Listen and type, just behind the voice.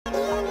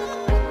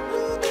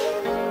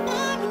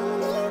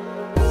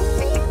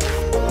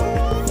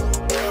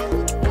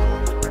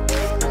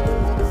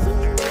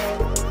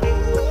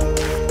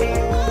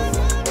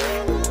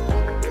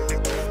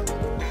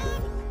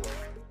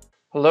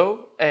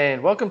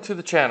welcome to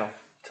the channel.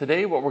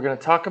 Today what we're going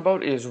to talk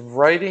about is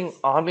writing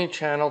Omni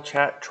Channel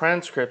chat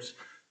transcripts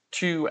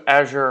to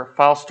Azure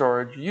File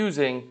Storage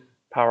using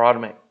Power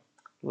Automate.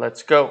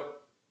 Let's go.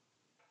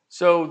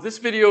 So this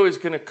video is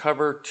going to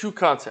cover two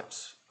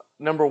concepts.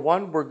 Number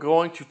one, we're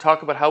going to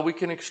talk about how we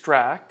can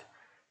extract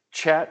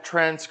chat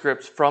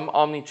transcripts from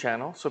Omni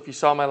Channel. So if you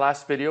saw my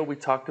last video, we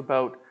talked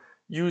about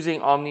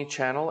using Omni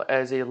Channel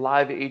as a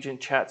live agent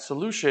chat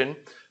solution.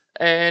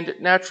 And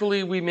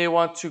naturally, we may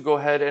want to go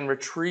ahead and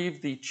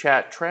retrieve the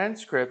chat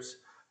transcripts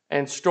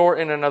and store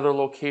in another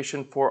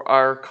location for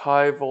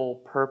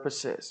archival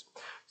purposes.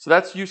 So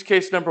that's use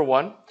case number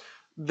one.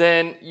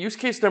 Then use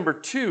case number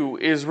two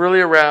is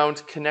really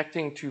around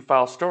connecting to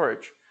file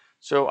storage.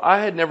 So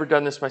I had never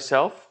done this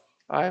myself.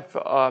 I've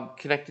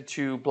connected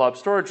to blob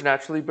storage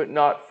naturally, but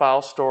not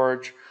file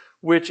storage,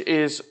 which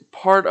is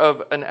part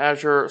of an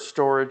Azure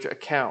storage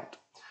account.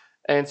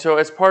 And so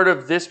as part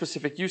of this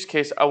specific use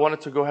case, I wanted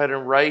to go ahead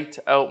and write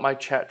out my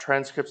chat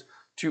transcripts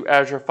to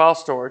Azure File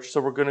Storage. So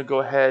we're going to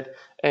go ahead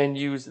and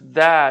use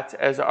that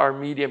as our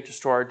medium to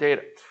store our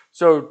data.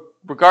 So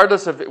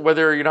regardless of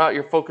whether or not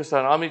you're focused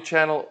on Omni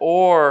Channel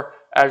or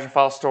Azure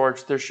File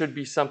Storage, there should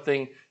be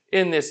something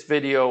in this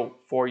video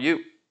for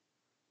you.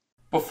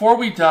 Before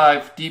we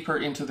dive deeper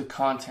into the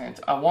content,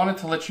 I wanted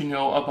to let you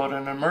know about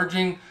an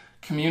emerging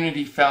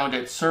community found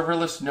at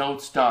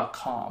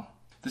serverlessnotes.com.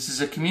 This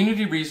is a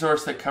community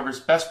resource that covers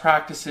best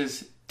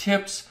practices,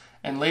 tips,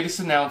 and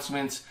latest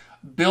announcements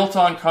built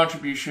on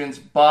contributions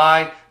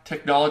by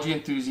technology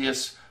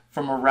enthusiasts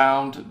from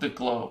around the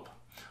globe.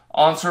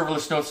 On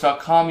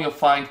serverlessnotes.com, you'll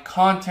find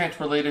content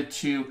related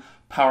to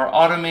Power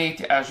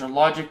Automate, Azure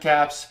Logic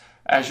Apps,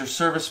 Azure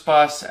Service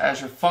Bus,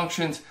 Azure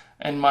Functions,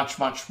 and much,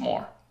 much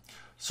more.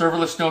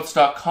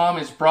 Serverlessnotes.com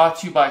is brought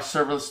to you by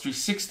Serverless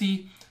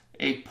 360,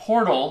 a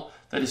portal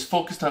that is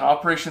focused on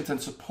operations and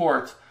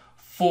support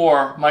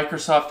for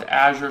Microsoft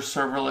Azure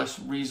serverless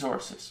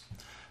resources.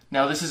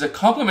 Now, this is a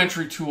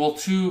complementary tool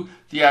to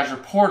the Azure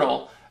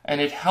portal, and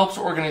it helps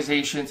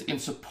organizations in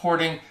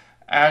supporting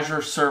Azure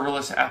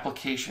serverless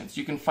applications.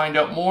 You can find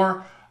out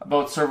more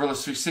about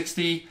Serverless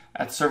 360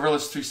 at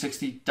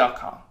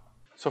serverless360.com.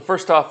 So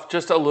first off,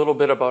 just a little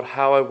bit about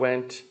how I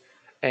went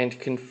and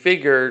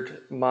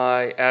configured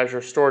my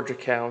Azure storage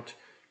account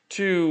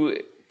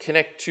to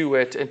connect to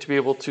it and to be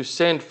able to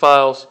send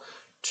files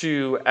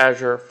to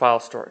Azure File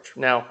Storage.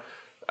 Now,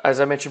 as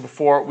I mentioned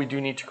before, we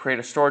do need to create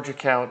a storage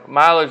account.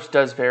 Mileage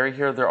does vary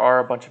here. There are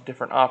a bunch of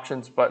different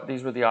options, but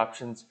these were the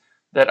options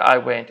that I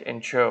went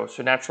and chose.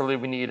 So naturally,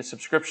 we need a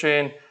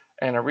subscription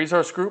and a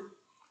resource group,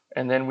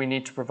 and then we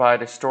need to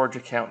provide a storage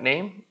account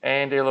name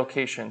and a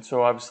location.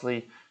 So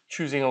obviously,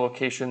 choosing a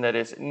location that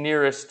is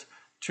nearest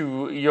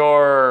to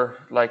your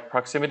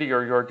proximity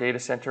or your data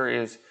center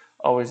is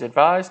always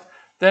advised.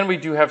 Then we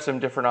do have some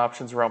different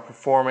options around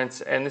performance,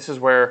 and this is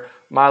where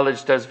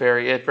mileage does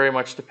vary. It very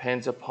much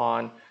depends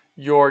upon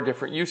your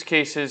different use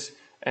cases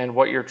and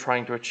what you're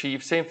trying to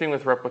achieve. Same thing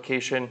with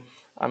replication.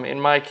 In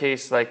my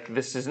case,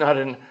 this is not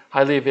a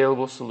highly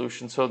available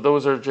solution. So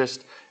those are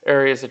just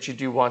areas that you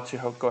do want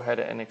to go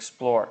ahead and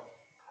explore.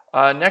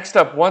 Next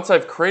up, once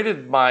I've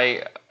created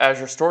my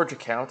Azure storage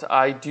account,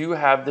 I do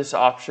have this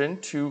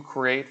option to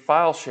create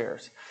file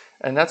shares.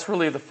 And that's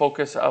really the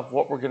focus of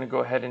what we're going to go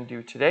ahead and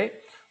do today.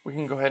 We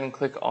can go ahead and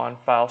click on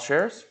file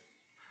shares.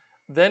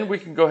 Then we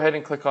can go ahead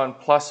and click on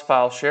plus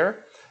file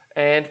share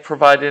and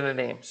provide in a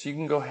name. So you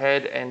can go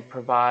ahead and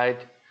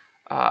provide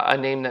a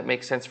name that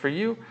makes sense for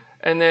you,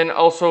 and then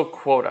also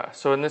quota.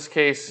 So in this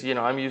case,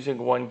 I'm using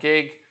 1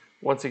 gig.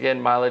 Once again,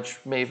 mileage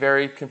may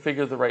vary.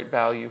 Configure the right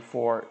value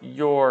for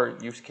your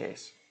use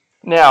case.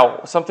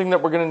 Now, something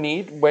that we're going to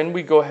need when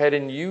we go ahead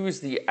and use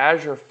the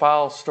Azure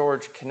File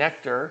Storage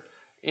connector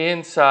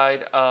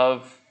inside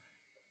of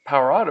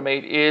Power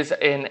Automate is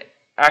an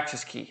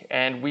access key,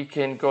 and we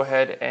can go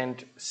ahead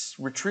and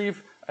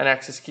retrieve an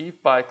access key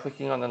by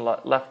clicking on the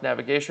left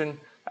navigation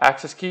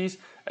access keys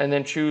and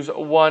then choose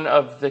one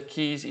of the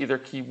keys, either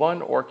key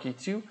 1 or key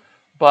 2,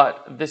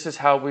 but this is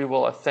how we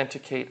will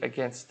authenticate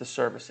against the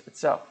service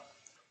itself.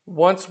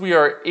 Once we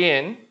are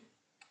in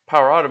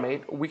Power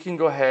Automate, we can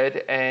go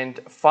ahead and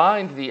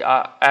find the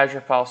Azure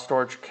File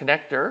Storage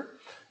connector,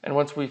 and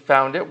once we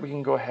found it, we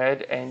can go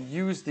ahead and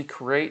use the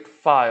create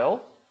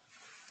file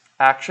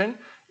action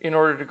in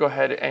order to go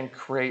ahead and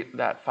create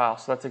that file.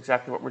 So that's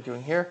exactly what we're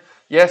doing here.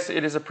 Yes,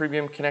 it is a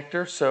premium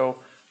connector, so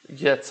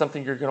it's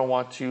something you're going to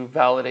want to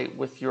validate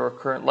with your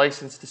current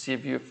license to see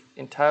if you have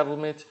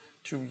entitlement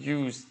to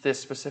use this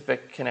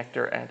specific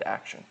connector and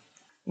action.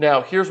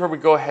 Now, here's where we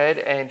go ahead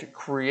and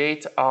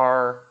create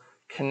our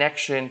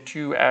connection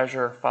to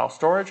Azure File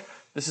Storage.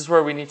 This is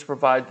where we need to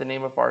provide the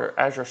name of our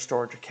Azure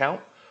storage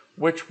account,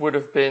 which would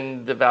have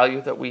been the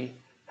value that we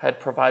had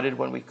provided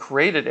when we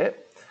created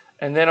it.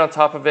 And then on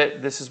top of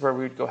it, this is where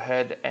we would go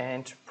ahead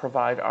and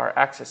provide our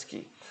access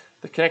key.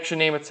 The connection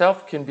name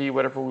itself can be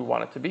whatever we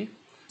want it to be.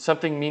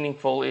 Something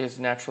meaningful is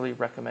naturally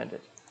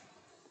recommended.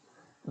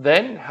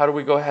 Then, how do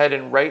we go ahead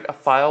and write a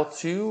file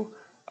to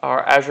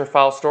our Azure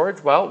File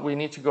Storage? Well, we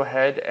need to go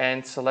ahead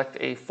and select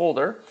a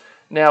folder.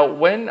 Now,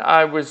 when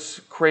I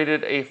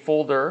created a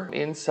folder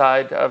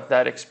inside of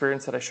that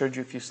experience that I showed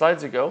you a few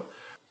slides ago,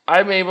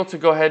 I'm able to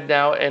go ahead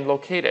now and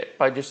locate it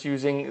by just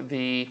using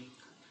the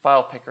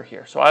file picker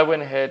here. So I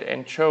went ahead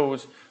and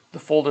chose the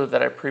folder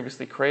that I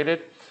previously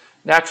created.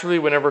 Naturally,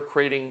 whenever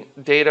creating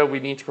data, we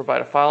need to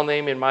provide a file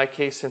name. In my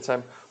case, since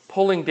I'm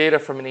pulling data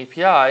from an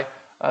API,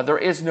 there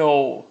is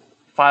no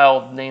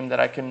file name that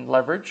I can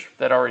leverage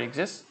that already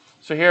exists.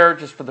 So here,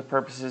 just for the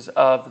purposes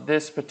of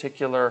this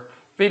particular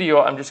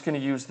video, I'm just going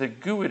to use the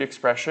GUID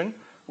expression,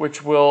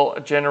 which will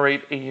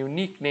generate a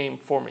unique name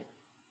for me.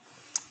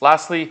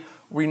 Lastly,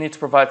 we need to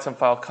provide some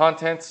file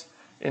contents.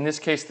 In this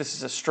case, this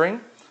is a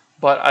string,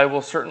 but I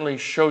will certainly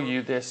show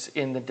you this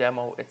in the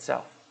demo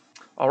itself.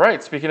 All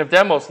right, speaking of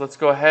demos, let's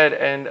go ahead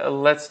and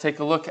let's take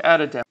a look at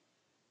a demo.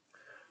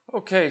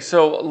 Okay,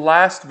 so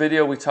last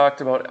video we talked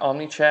about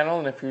Omni Channel,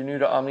 and if you're new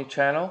to Omni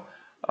Channel,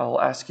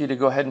 I'll ask you to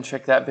go ahead and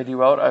check that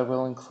video out. I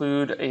will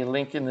include a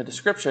link in the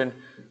description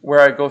where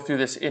I go through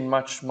this in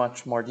much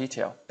more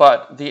detail.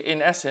 But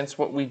in essence,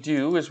 what we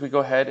do is we go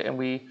ahead and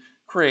we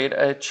create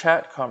a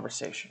chat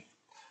conversation.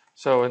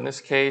 So in this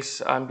case,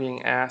 I'm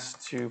being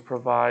asked to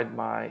provide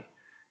my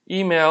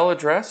email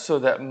address so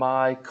that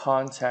my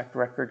contact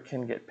record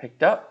can get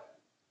picked up.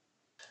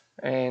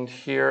 And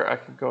here I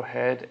can go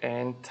ahead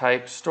and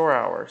type store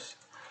hours.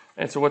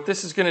 And so what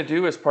this is going to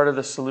do as part of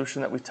the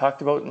solution that we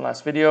talked about in the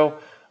last video,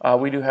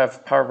 we do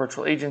have Power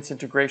Virtual Agents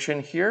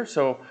integration here.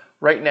 So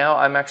right now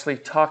I'm actually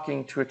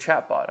talking to a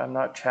chatbot. I'm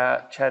not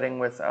chatting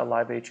with a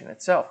live agent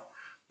itself.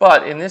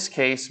 But in this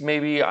case,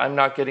 maybe I'm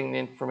not getting the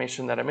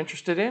information that I'm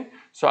interested in.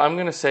 So I'm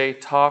going to say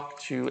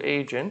talk to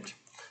agent.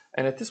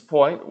 And at this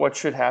point, what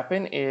should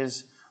happen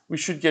is we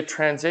should get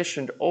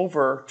transitioned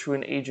over to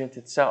an agent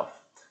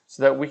itself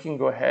so that we can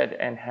go ahead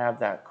and have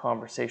that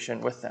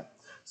conversation with them.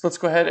 So let's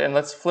go ahead and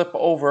let's flip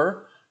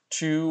over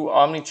to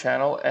Omni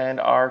Channel and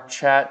our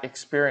chat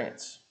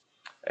experience.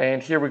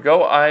 And here we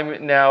go.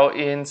 I'm now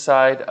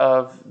inside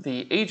of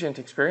the agent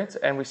experience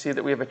and we see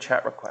that we have a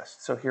chat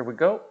request. So here we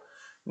go.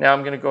 Now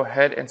I'm going to go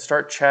ahead and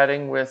start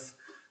chatting with,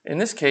 in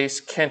this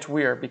case, Kent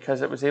Weare,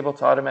 because it was able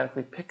to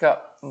automatically pick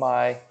up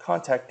my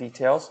contact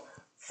details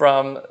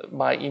from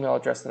my email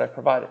address that I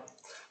provided.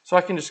 So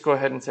I can just go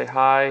ahead and say,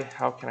 hi,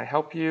 how can I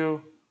help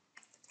you?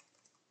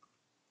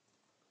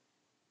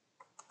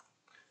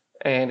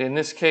 And in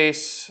this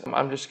case,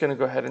 I'm just going to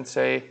go ahead and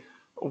say,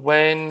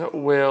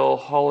 when will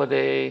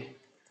holiday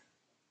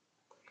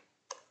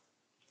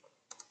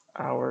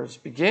hours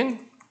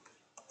begin?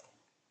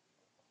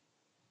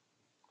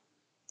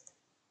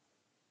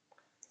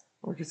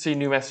 We can see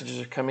new messages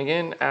are coming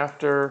in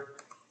after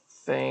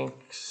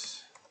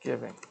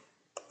Thanksgiving.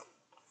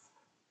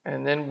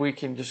 And then we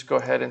can just go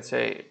ahead and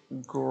say,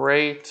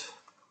 great,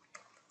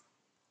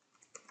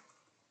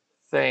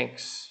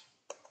 thanks,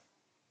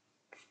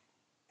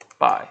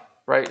 bye,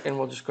 right? And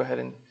we'll just go ahead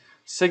and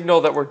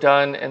signal that we're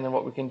done. And then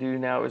what we can do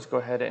now is go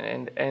ahead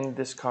and end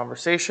this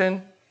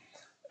conversation.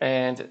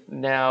 And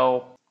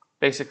now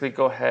basically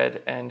go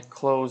ahead and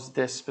close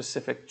this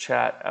specific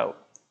chat out.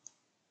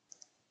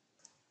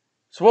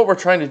 So what we're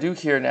trying to do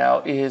here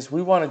now is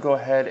we want to go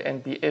ahead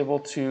and be able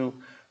to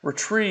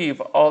retrieve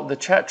all the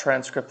chat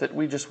transcript that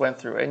we just went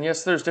through. And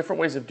yes, there's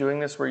different ways of doing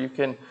this where you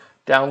can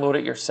download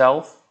it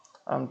yourself,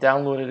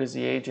 download it as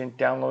the agent,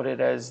 download it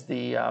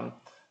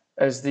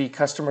as the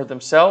customer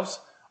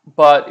themselves.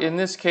 But in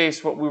this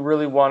case, what we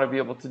really want to be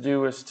able to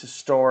do is to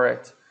store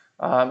it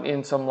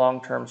in some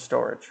long-term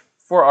storage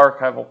for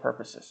archival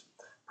purposes,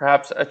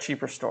 perhaps a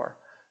cheaper store.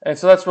 And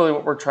so that's really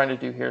what we're trying to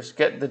do here is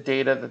get the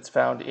data that's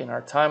found in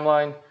our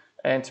timeline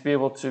and to be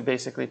able to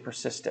basically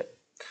persist it.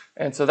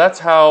 And so that's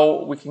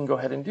how we can go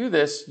ahead and do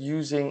this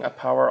using a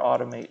Power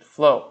Automate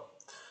flow.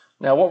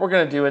 Now what we're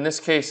going to do in this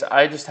case,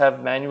 I just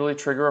have manually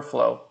trigger a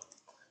flow.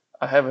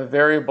 I have a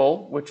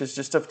variable, which is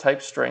just of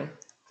type string.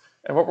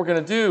 And what we're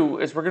going to do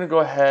is we're going to go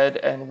ahead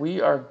and we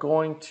are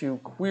going to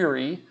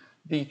query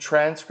the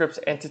transcripts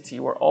entity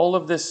where all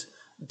of this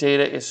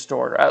data is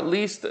stored, or at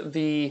least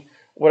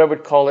what I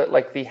would call it,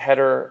 like the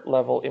header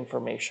level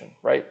information,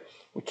 right?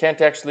 We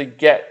can't actually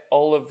get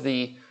all of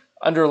the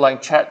underlying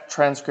chat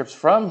transcripts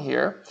from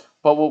here,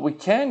 but what we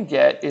can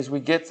get is we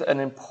get an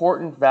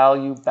important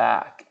value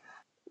back,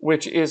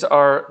 which is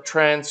our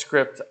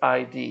transcript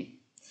ID.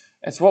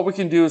 And so what we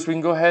can do is we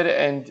can go ahead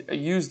and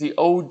use the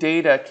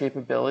OData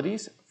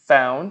capabilities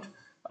found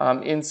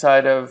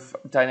inside of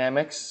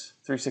Dynamics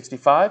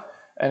 365.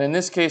 And in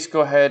this case,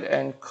 go ahead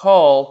and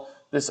call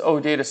this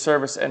OData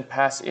service and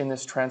pass in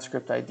this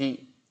transcript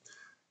ID.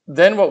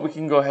 Then what we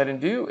can go ahead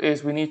and do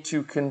is we need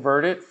to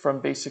convert it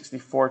from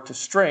base64 to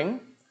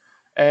string.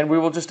 And we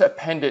will just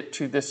append it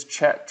to this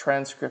chat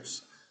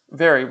transcripts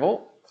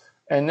variable.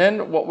 And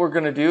then what we're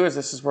going to do is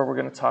this is where we're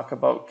going to talk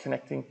about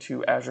connecting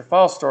to Azure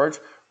File Storage.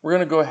 We're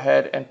going to go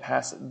ahead and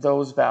pass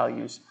those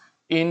values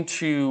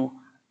into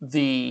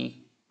the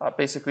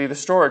basically the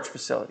storage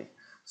facility.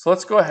 So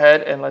let's go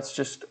ahead and let's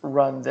just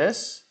run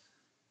this.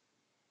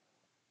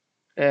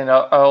 And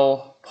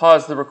I'll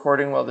pause the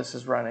recording while this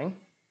is running.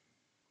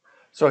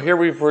 So here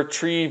we've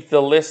retrieved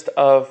the list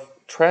of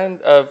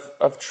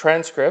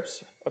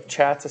transcripts of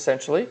chats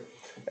essentially.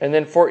 And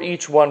then for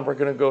each one, we're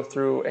going to go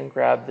through and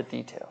grab the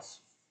details.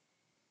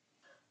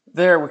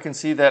 There we can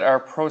see that our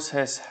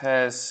process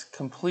has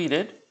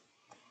completed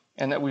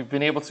and that we've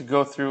been able to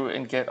go through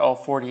and get all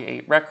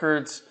 48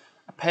 records,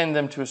 append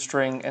them to a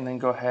string, and then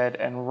go ahead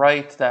and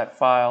write that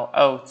file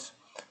out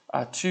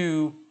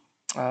to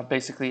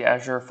basically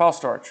Azure File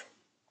Storage,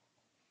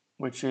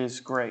 which is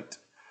great.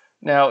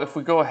 Now, if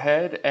we go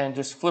ahead and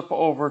just flip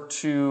over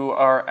to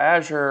our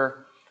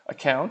Azure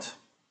account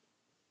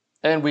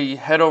and we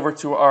head over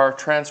to our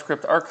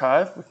transcript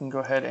archive, we can go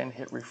ahead and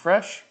hit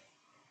refresh.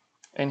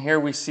 And here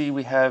we see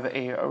we have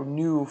a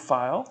new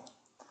file.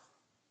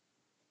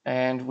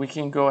 And we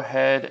can go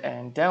ahead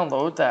and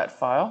download that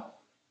file.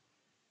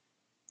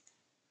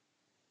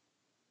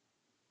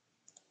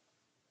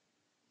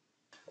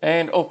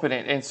 And open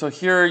it. And so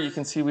here you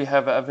can see we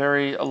have a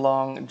very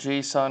long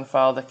JSON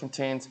file that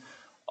contains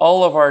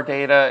all of our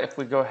data. If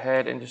we go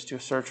ahead and just do a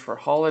search for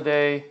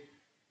holiday,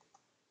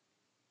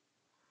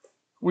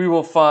 we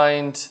will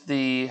find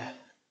the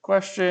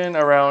question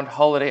around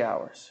holiday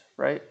hours,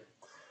 right?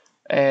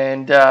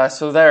 And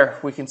so there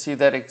we can see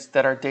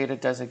that our data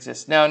does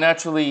exist. Now,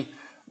 naturally,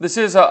 this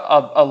is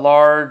a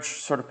large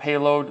sort of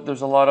payload.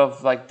 There's a lot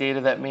of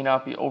data that may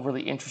not be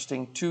overly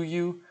interesting to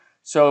you.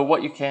 So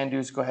what you can do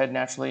is go ahead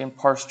naturally and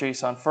parse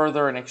JSON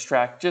further and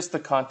extract just the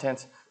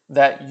content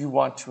that you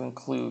want to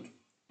include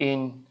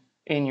in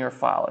your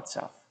file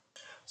itself.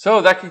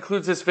 So that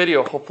concludes this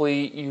video.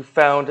 Hopefully you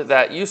found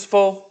that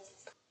useful.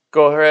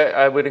 Go ahead,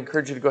 I would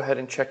encourage you to go ahead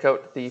and check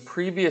out the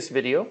previous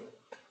video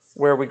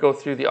where we go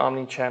through the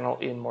Omni Channel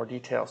in more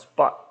details.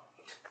 But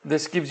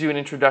this gives you an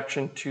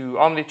introduction to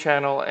Omni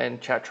Channel and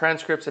chat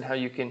transcripts and how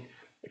you can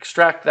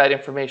extract that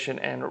information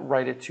and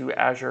write it to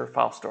Azure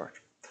File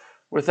Storage.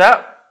 With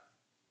that,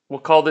 we'll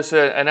call this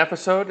an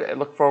episode. I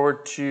look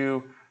forward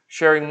to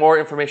sharing more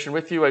information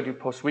with you. I do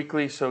post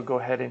weekly, so go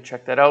ahead and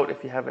check that out.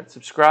 If you haven't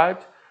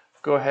subscribed,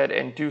 go ahead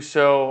and do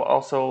so.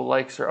 Also,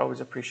 likes are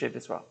always appreciated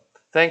as well.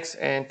 Thanks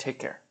and take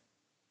care.